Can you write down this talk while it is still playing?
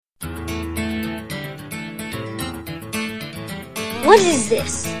What is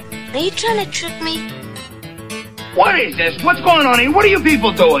this? Are you trying to trick me? What is this? What's going on here? What are you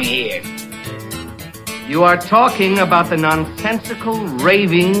people doing here? You are talking about the nonsensical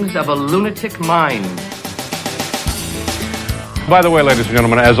ravings of a lunatic mind. By the way, ladies and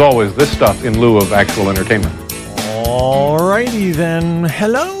gentlemen, as always, this stuff in lieu of actual entertainment. Alrighty then.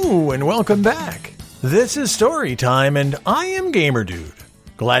 Hello and welcome back. This is Story Time and I am Gamer Dude.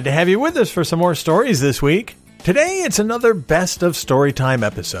 Glad to have you with us for some more stories this week. Today it's another Best of Storytime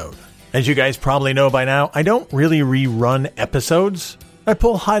episode. As you guys probably know by now, I don't really rerun episodes. I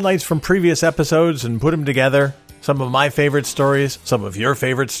pull highlights from previous episodes and put them together. Some of my favorite stories, some of your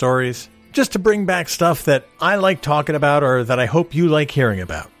favorite stories, just to bring back stuff that I like talking about or that I hope you like hearing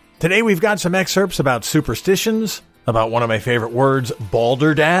about. Today we've got some excerpts about superstitions, about one of my favorite words,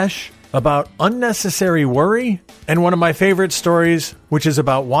 balderdash, about unnecessary worry, and one of my favorite stories, which is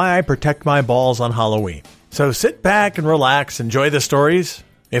about why I protect my balls on Halloween. So sit back and relax, enjoy the stories.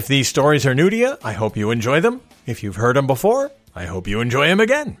 If these stories are new to you, I hope you enjoy them. If you've heard them before, I hope you enjoy them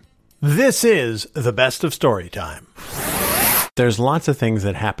again. This is the Best of Storytime. There's lots of things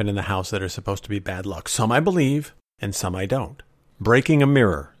that happen in the house that are supposed to be bad luck. Some I believe, and some I don't. Breaking a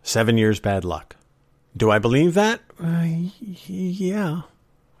mirror, 7 years bad luck. Do I believe that? Yeah.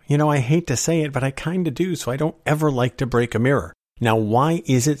 You know, I hate to say it, but I kind of do, so I don't ever like to break a mirror. Now, why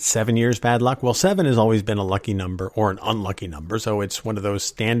is it 7 years bad luck? Well, 7 has always been a lucky number or an unlucky number, so it's one of those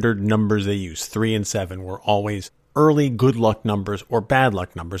standard numbers they use. 3 and 7 were always early good luck numbers or bad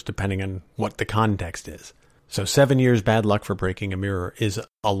luck numbers, depending on what the context is. So 7 years bad luck for breaking a mirror is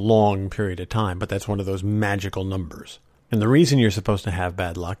a long period of time, but that's one of those magical numbers. And the reason you're supposed to have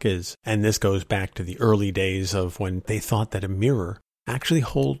bad luck is, and this goes back to the early days of when they thought that a mirror actually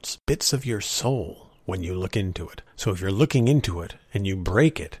holds bits of your soul when you look into it. So if you're looking into it and you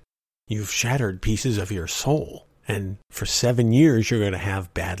break it, you've shattered pieces of your soul. And for 7 years, you're going to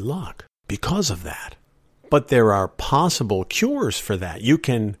have bad luck because of that. But there are possible cures for that. You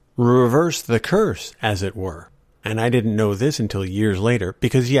can reverse the curse, as it were. And I didn't know this until years later,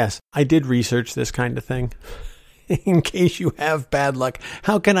 because yes, I did research this kind of thing. In case you have bad luck,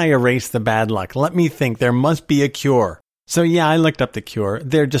 how can I erase the bad luck? Let me think. There must be a cure. So yeah, I looked up the cure.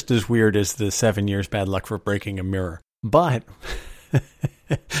 They're just as weird as the 7 years bad luck for breaking a mirror. But,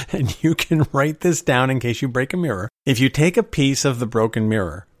 and you can write this down in case you break a mirror. If you take a piece of the broken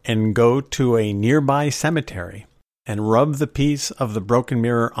mirror and go to a nearby cemetery and rub the piece of the broken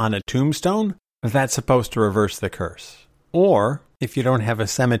mirror on a tombstone, that's supposed to reverse the curse. Or, if you don't have a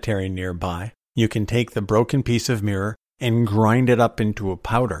cemetery nearby, you can take the broken piece of mirror and grind it up into a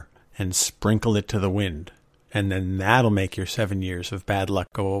powder and sprinkle it to the wind. And then that'll make your 7 years of bad luck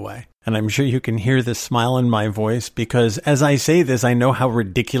go away. And I'm sure you can hear the smile in my voice because as I say this, I know how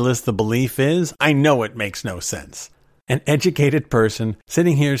ridiculous the belief is. I know it makes no sense. An educated person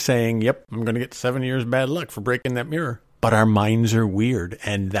sitting here saying, yep, I'm going to get 7 years bad luck for breaking that mirror. But our minds are weird,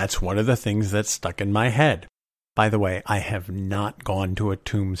 and that's one of the things that's stuck in my head. By the way, I have not gone to a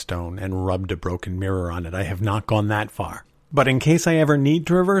tombstone and rubbed a broken mirror on it. I have not gone that far. But in case I ever need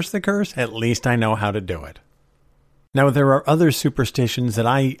to reverse the curse, at least I know how to do it. Now, there are other superstitions that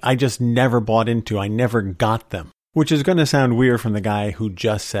I just never bought into. I never got them, which is going to sound weird from the guy who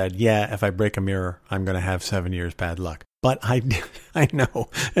just said, yeah, if I break a mirror, I'm going to have 7 years bad luck. But I know,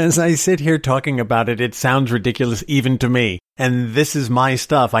 as I sit here talking about it, it sounds ridiculous even to me. And this is my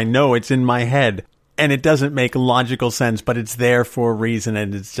stuff. I know it's in my head. And it doesn't make logical sense, but it's there for a reason,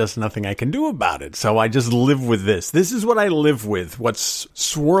 and it's just nothing I can do about it. So I just live with this. This is what I live with, what's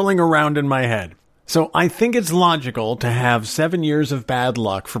swirling around in my head. So I think it's logical to have 7 years of bad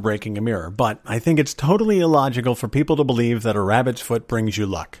luck for breaking a mirror, but I think it's totally illogical for people to believe that a rabbit's foot brings you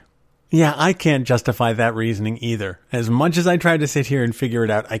luck. Yeah, I can't justify that reasoning either. As much as I try to sit here and figure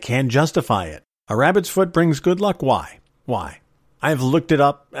it out, I can't justify it. A rabbit's foot brings good luck? Why? I've looked it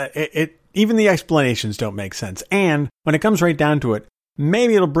up. Even the explanations don't make sense. And when it comes right down to it,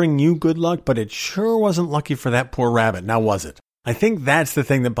 maybe it'll bring you good luck, but it sure wasn't lucky for that poor rabbit, now was it? I think that's the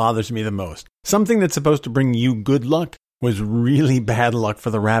thing that bothers me the most. Something that's supposed to bring you good luck was really bad luck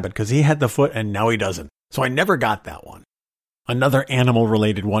for the rabbit because he had the foot and now he doesn't. So I never got that one. Another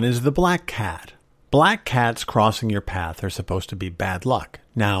animal-related one is the black cat. Black cats crossing your path are supposed to be bad luck.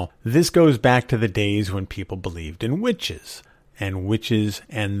 Now, this goes back to the days when people believed in witches. And witches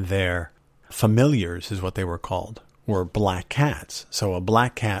and their familiars is what they were called, were black cats. So a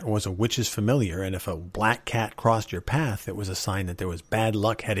black cat was a witch's familiar, and if a black cat crossed your path, it was a sign that there was bad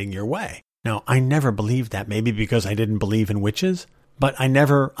luck heading your way. Now, I never believed that, maybe because I didn't believe in witches, but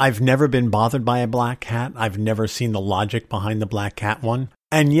I've never been bothered by a black cat. I've never seen the logic behind the black cat one.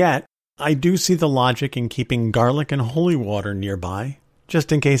 And yet, I do see the logic in keeping garlic and holy water nearby,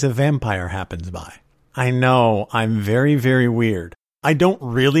 just in case a vampire happens by. I know, I'm very, very weird. I don't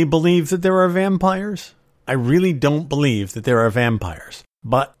really believe that there are vampires. I really don't believe that there are vampires.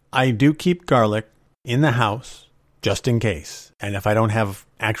 But I do keep garlic in the house, just in case. And if I don't have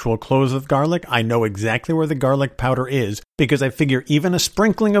actual cloves of garlic, I know exactly where the garlic powder is, because I figure even a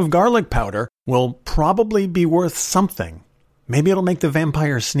sprinkling of garlic powder will probably be worth something. Maybe it'll make the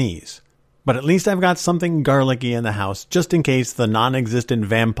vampire sneeze. But at least I've got something garlicky in the house, just in case the non-existent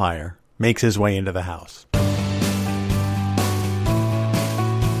vampire makes his way into the house.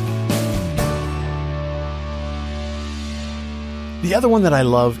 The other one that I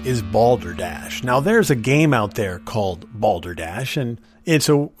love is Balderdash. Now, there's a game out there called Balderdash, and it's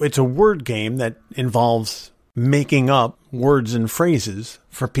a word game that involves making up words and phrases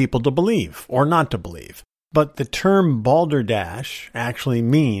for people to believe or not to believe. But the term Balderdash actually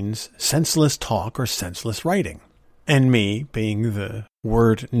means senseless talk or senseless writing. And me, being the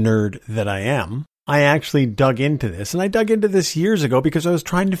word nerd that I am, I actually dug into this. And I dug into this years ago because I was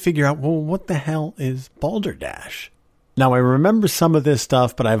trying to figure out, well, what the hell is Balderdash? Now, I remember some of this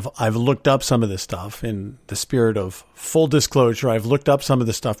stuff, but I've looked up some of this stuff in the spirit of full disclosure. I've looked up some of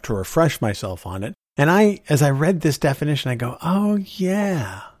the stuff to refresh myself on it. And as I read this definition, I go, oh,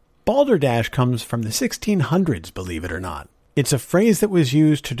 yeah. Balderdash comes from the 1600s, believe it or not. It's a phrase that was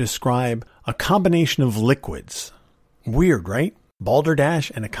used to describe a combination of liquids. Weird, right?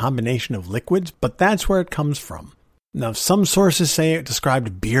 Balderdash and a combination of liquids, but that's where it comes from. Now, some sources say it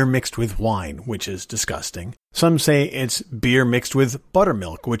described beer mixed with wine, which is disgusting. Some say it's beer mixed with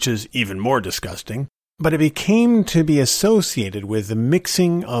buttermilk, which is even more disgusting. But it became to be associated with the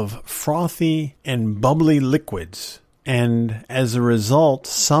mixing of frothy and bubbly liquids. And as a result,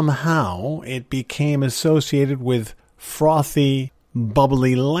 somehow it became associated with frothy,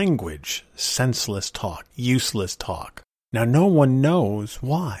 bubbly language, senseless talk, useless talk. Now, no one knows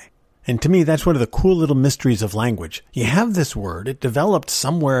why. And to me, that's one of the cool little mysteries of language. You have this word, it developed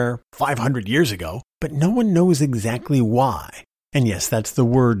somewhere 500 years ago, but no one knows exactly why. And yes, that's the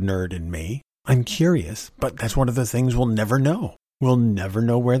word nerd in me. I'm curious, but that's one of the things we'll never know. We'll never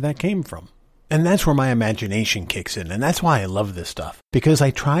know where that came from. And that's where my imagination kicks in, and that's why I love this stuff. Because I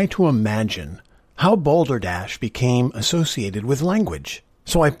try to imagine how Balderdash became associated with language.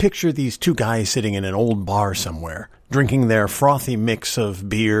 So I picture these two guys sitting in an old bar somewhere, drinking their frothy mix of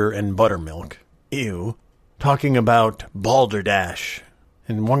beer and buttermilk. Ew. Talking about Balderdash.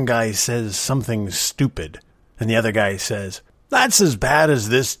 And one guy says something stupid, and the other guy says, "That's as bad as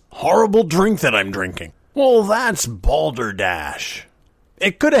this horrible drink that I'm drinking." Well, that's Balderdash.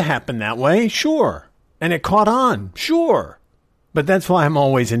 It could have happened that way, sure. And it caught on, sure. But that's why I'm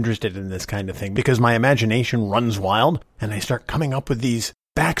always interested in this kind of thing, because my imagination runs wild, and I start coming up with these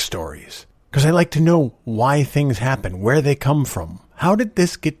backstories. Because I like to know why things happen, where they come from. How did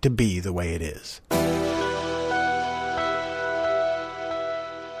this get to be the way it is?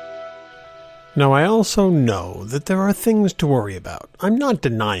 Now, I also know that there are things to worry about. I'm not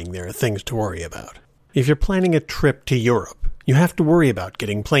denying there are things to worry about. If you're planning a trip to Europe, you have to worry about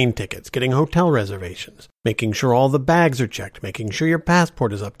getting plane tickets, getting hotel reservations, making sure all the bags are checked, making sure your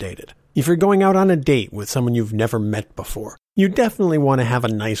passport is updated. If you're going out on a date with someone you've never met before, you definitely want to have a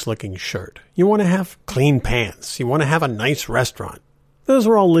nice-looking shirt. You want to have clean pants. You want to have a nice restaurant. Those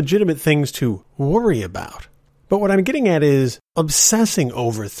are all legitimate things to worry about. But what I'm getting at is obsessing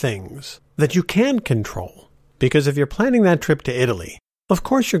over things that you can control. Because if you're planning that trip to Italy, of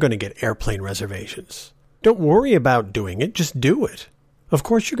course you're going to get airplane reservations. Don't worry about doing it, just do it. Of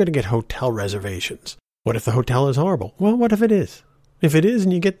course you're going to get hotel reservations. What if the hotel is horrible? Well, what if it is? If it is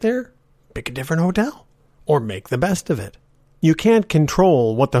and you get there, pick a different hotel. Or make the best of it. You can't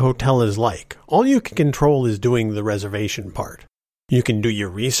control what the hotel is like. All you can control is doing the reservation part. You can do your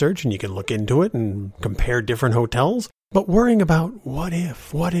research and you can look into it and compare different hotels. But worrying about what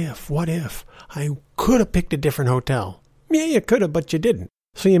if I could have picked a different hotel. Yeah, you could have, but you didn't.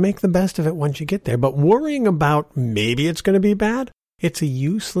 So you make the best of it once you get there. But worrying about maybe it's going to be bad, it's a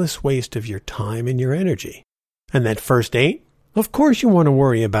useless waste of your time and your energy. And that first date? Of course you want to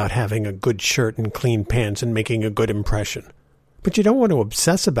worry about having a good shirt and clean pants and making a good impression. But you don't want to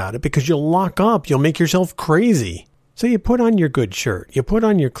obsess about it because you'll lock up, you'll make yourself crazy. So you put on your good shirt, you put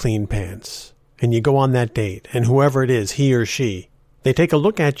on your clean pants, and you go on that date. And whoever it is, he or she, they take a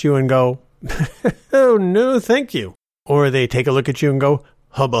look at you and go, "Oh, no, thank you." Or they take a look at you and go,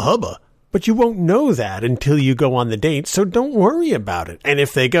 "Hubba hubba." But you won't know that until you go on the date, so don't worry about it. And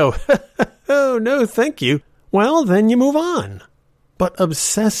if they go, "Oh, no, thank you," well, then you move on. But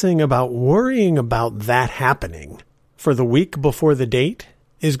obsessing about worrying about that happening for the week before the date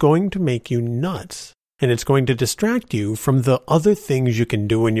is going to make you nuts. And it's going to distract you from the other things you can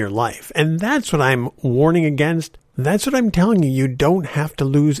do in your life. And that's what I'm warning against. That's what I'm telling you. You don't have to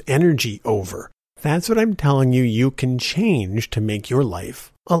lose energy over. That's what I'm telling you. You can change to make your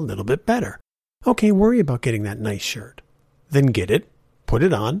life a little bit better. Okay, worry about getting that nice shirt. Then get it, put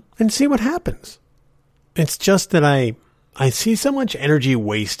it on, and see what happens. It's just that I see so much energy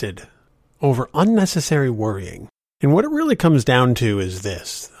wasted over unnecessary worrying. And what it really comes down to is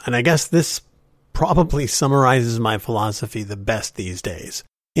this, and I guess this probably summarizes my philosophy the best these days.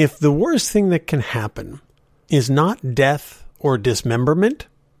 If the worst thing that can happen is not death or dismemberment,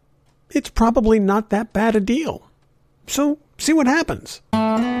 it's probably not that bad a deal. So, see what happens.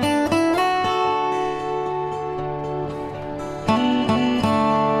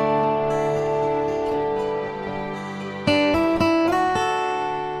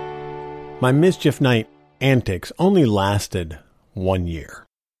 My Mischief Night antics only lasted 1 year.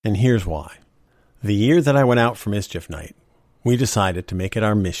 And here's why. The year that I went out for Mischief Night, we decided to make it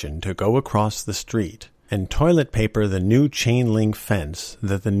our mission to go across the street and toilet paper the new chain link fence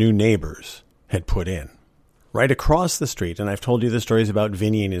that the new neighbors had put in. Right across the street, and I've told you the stories about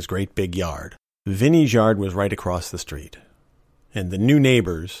Vinny and his great big yard. Vinny's yard was right across the street. And the new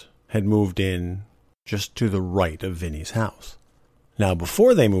neighbors had moved in just to the right of Vinny's house. Now,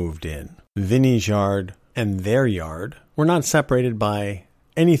 before they moved in, Vinny's yard and their yard were not separated by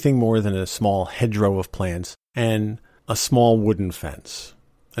anything more than a small hedgerow of plants and a small wooden fence.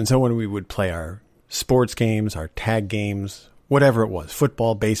 And so when we would play our sports games, our tag games, whatever it was,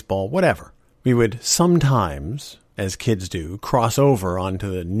 football, baseball, whatever, we would sometimes, as kids do, cross over onto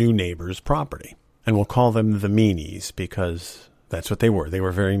the new neighbor's property. And we'll call them the meanies because that's what they were. They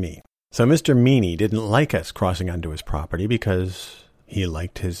were very mean. So Mr. Meanie didn't like us crossing onto his property because he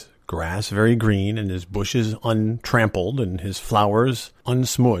liked his grass very green and his bushes untrampled and his flowers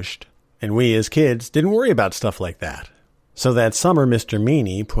unsmushed. And we as kids didn't worry about stuff like that. So that summer, Mr.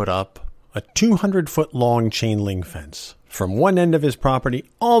 Meanie put up a 200-foot long chain link fence from one end of his property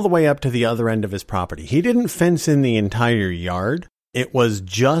all the way up to the other end of his property. He didn't fence in the entire yard. It was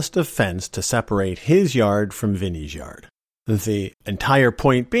just a fence to separate his yard from Vinny's yard. The entire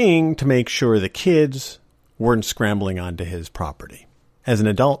point being to make sure the kids weren't scrambling onto his property. As an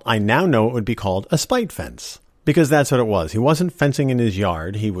adult, I now know it would be called a spite fence, because that's what it was. He wasn't fencing in his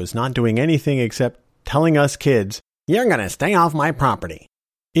yard. He was not doing anything except telling us kids, "You're going to stay off my property."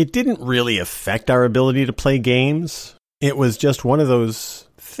 It didn't really affect our ability to play games. It was just one of those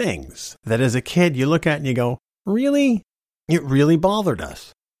things that as a kid you look at and you go, really? It really bothered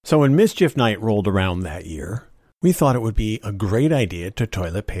us. So when Mischief Night rolled around that year, we thought it would be a great idea to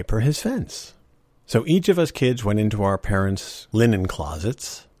toilet paper his fence. So each of us kids went into our parents' linen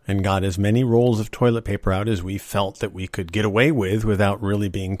closets and got as many rolls of toilet paper out as we felt that we could get away with without really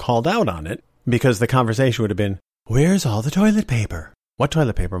being called out on it, because the conversation would have been, "Where's all the toilet paper?" "What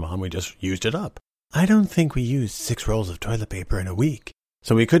toilet paper, Mom? We just used it up." "I don't think we used 6 rolls of toilet paper in a week."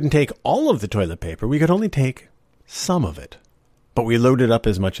 So we couldn't take all of the toilet paper. We could only take some of it. But we loaded up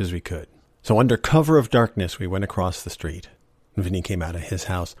as much as we could. So under cover of darkness, we went across the street. Vinny came out of his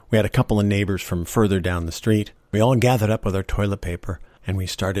house. We had a couple of neighbors from further down the street. We all gathered up with our toilet paper, and we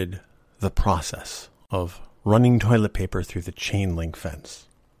started the process of running toilet paper through the chain link fence.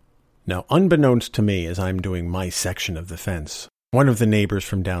 Now, unbeknownst to me, as I'm doing my section of the fence, one of the neighbors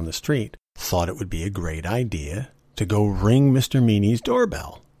from down the street thought it would be a great idea to go ring Mr. Meanie's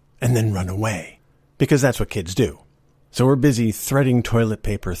doorbell and then run away, because that's what kids do. So we're busy threading toilet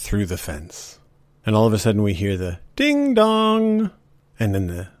paper through the fence. And all of a sudden we hear the ding-dong, and then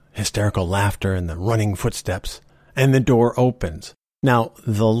the hysterical laughter and the running footsteps, and the door opens. Now,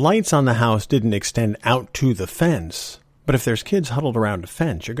 the lights on the house didn't extend out to the fence, but if there's kids huddled around a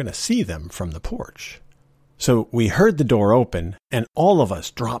fence, you're going to see them from the porch. So we heard the door open, and all of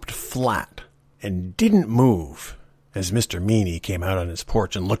us dropped flat and didn't move as Mr. Meanie came out on his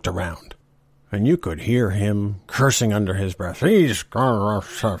porch and looked around. And you could hear him cursing under his breath. "These kids."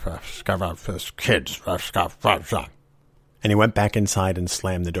 And he went back inside and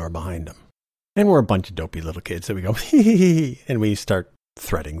slammed the door behind him. And we're a bunch of dopey little kids, so we go, hee hee hee, and we start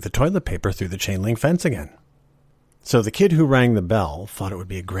threading the toilet paper through the chain link fence again. So the kid who rang the bell thought it would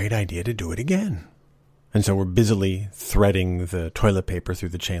be a great idea to do it again. And so we're busily threading the toilet paper through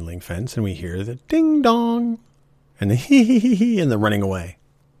the chain link fence, and we hear the ding-dong, and the hee hee hee hee, and the running away.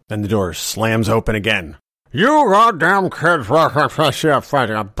 And the door slams open again. "You goddamn kids."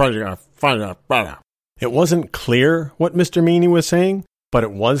 It wasn't clear what Mr. Meanie was saying, but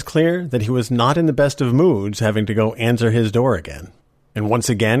it was clear that he was not in the best of moods having to go answer his door again. And once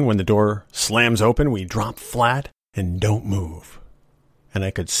again, when the door slams open, we drop flat and don't move. and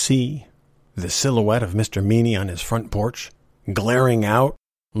I could see the silhouette of Mr. Meany on his front porch, glaring out,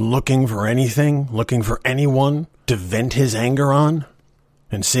 looking for anything, looking for anyone to vent his anger on.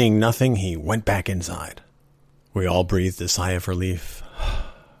 And seeing nothing, he went back inside. We all breathed a sigh of relief.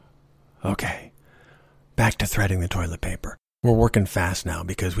 Okay, back to threading the toilet paper. We're working fast now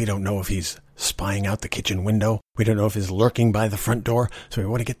because we don't know if he's spying out the kitchen window. We don't know if he's lurking by the front door, so we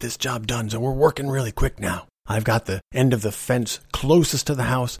want to get this job done, so we're working really quick now. I've got the end of the fence closest to the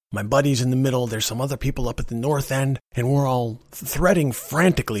house. My buddy's in the middle. There's some other people up at the north end, and we're all threading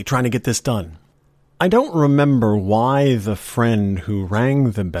frantically trying to get this done. I don't remember why the friend who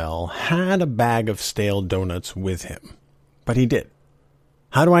rang the bell had a bag of stale donuts with him, but he did.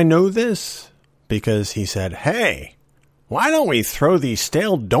 How do I know this? Because he said, "Hey, why don't we throw these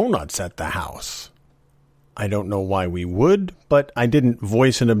stale donuts at the house?" I don't know why we would, but I didn't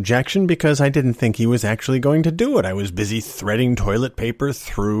voice an objection because I didn't think he was actually going to do it. I was busy threading toilet paper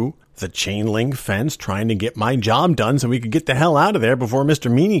through the chain link fence trying to get my job done so we could get the hell out of there before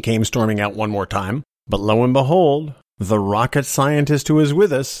Mr. Meany came storming out one more time. But lo and behold, the rocket scientist who was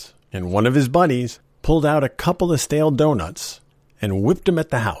with us and one of his buddies pulled out a couple of stale donuts and whipped them at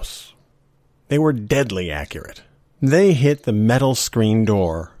the house. They were deadly accurate. They hit the metal screen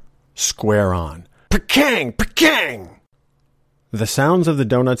door square on. P'kang! P'kang! The sounds of the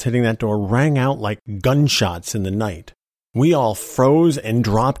donuts hitting that door rang out like gunshots in the night. We all froze and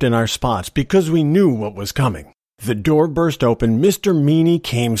dropped in our spots because we knew what was coming. The door burst open. Mr. Meany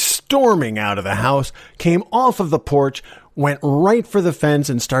came storming out of the house, came off of the porch, went right for the fence,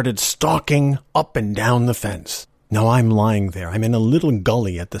 and started stalking up and down the fence. Now I'm lying there. I'm in a little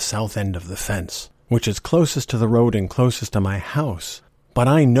gully at the south end of the fence, which is closest to the road and closest to my house. But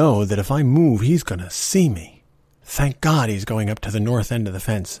I know that if I move, he's going to see me. Thank God he's going up to the north end of the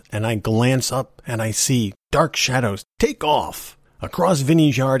fence, and I glance up and I see dark shadows take off across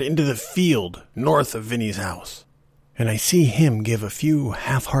Vinny's yard into the field north of Vinny's house. And I see him give a few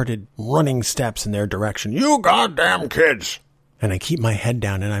half-hearted running steps in their direction. "You goddamn kids!" And I keep my head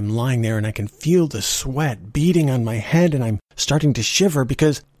down and I'm lying there and I can feel the sweat beating on my head and I'm starting to shiver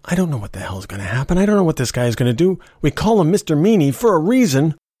because I don't know what the hell is going to happen. I don't know what this guy is going to do. We call him Mr. Meany for a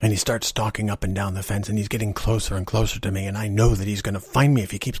reason. And he starts stalking up and down the fence and he's getting closer and closer to me. And I know that he's going to find me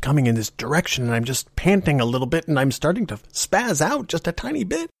if he keeps coming in this direction. And I'm just panting a little bit and I'm starting to spaz out just a tiny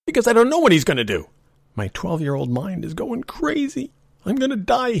bit because I don't know what he's going to do. My 12-year-old mind is going crazy. I'm going to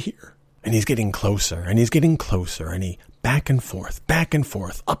die here. And he's getting closer and he's getting closer and he back and forth,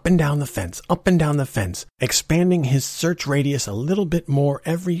 up and down the fence, expanding his search radius a little bit more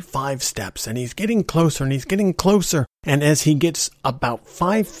every 5 steps. And he's getting closer and he's getting closer. And as he gets about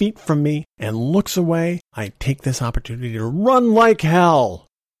 5 feet from me and looks away, I take this opportunity to run like hell.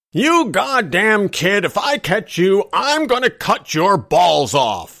 "You goddamn kid, if I catch you, I'm going to cut your balls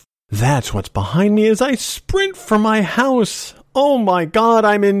off." That's what's behind me as I sprint for my house. Oh my God,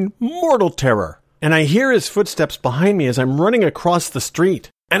 I'm in mortal terror. And I hear his footsteps behind me as I'm running across the street.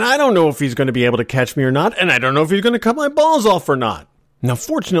 And I don't know if he's going to be able to catch me or not, and I don't know if he's going to cut my balls off or not. Now,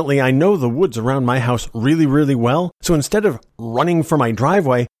 fortunately, I know the woods around my house really, really well. So instead of running for my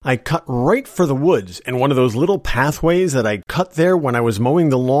driveway, I cut right for the woods and one of those little pathways that I cut there when I was mowing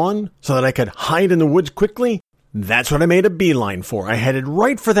the lawn so that I could hide in the woods quickly. That's what I made a beeline for. I headed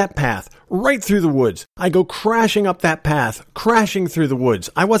right for that path, right through the woods. I go crashing up that path, crashing through the woods.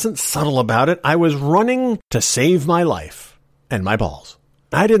 I wasn't subtle about it. I was running to save my life and my balls.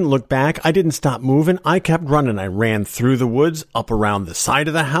 I didn't look back. I didn't stop moving. I kept running. I ran through the woods, up around the side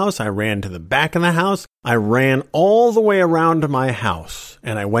of the house. I ran to the back of the house. I ran all the way around to my house,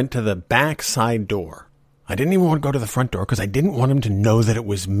 and I went to the back side door. I didn't even want to go to the front door because I didn't want him to know that it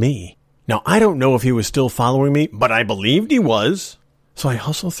was me. Now, I don't know if he was still following me, but I believed he was. So I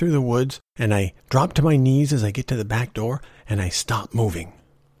hustle through the woods, and I drop to my knees as I get to the back door, and I stop moving.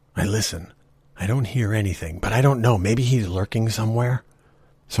 I listen. I don't hear anything, but I don't know. Maybe he's lurking somewhere.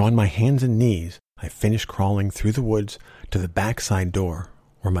 So on my hands and knees, I finish crawling through the woods to the backside door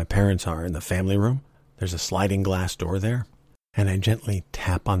where my parents are in the family room. There's a sliding glass door there, and I gently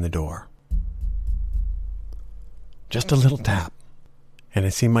tap on the door. Just a little tap. And I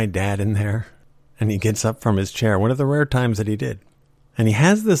see my dad in there, and he gets up from his chair, one of the rare times that he did. And he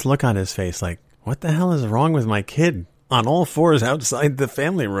has this look on his face like, what the hell is wrong with my kid? On all fours outside the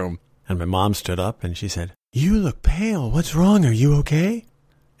family room. And my mom stood up and she said, "You look pale. What's wrong? Are you okay?"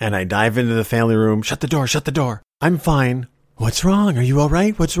 And I dive into the family room. Shut the door. "I'm fine." "What's wrong? Are you all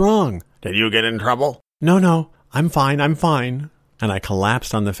right? What's wrong?" Did you get in trouble? No. I'm fine. And I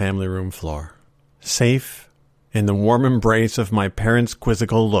collapsed on the family room floor. Safe in the warm embrace of my parents'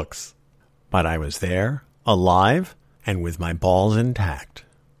 quizzical looks. But I was there, alive, and with my balls intact.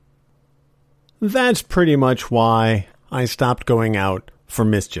 That's pretty much why I stopped going out for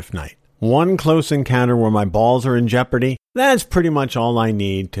mischief night. One close encounter where my balls are in jeopardy, that's pretty much all I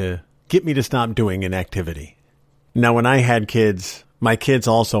need to get me to stop doing an activity. Now, when I had kids, my kids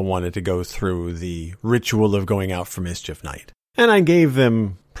also wanted to go through the ritual of going out for mischief night. And I gave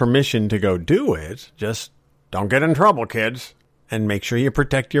them permission to go do it. Just don't get in trouble, kids. And make sure you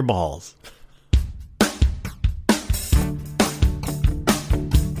protect your balls.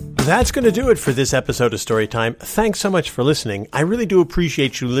 That's going to do it for this episode of Storytime. Thanks so much for listening. I really do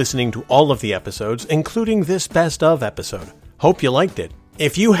appreciate you listening to all of the episodes, including this best of episode. Hope you liked it.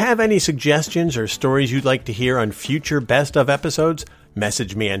 If you have any suggestions or stories you'd like to hear on future best of episodes,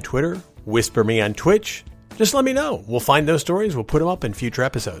 message me on Twitter, whisper me on Twitch. Just let me know. We'll find those stories. We'll put them up in future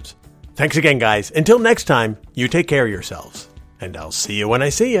episodes. Thanks again, guys. Until next time, you take care of yourselves. And I'll see you when I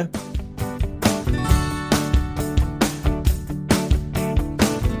see you.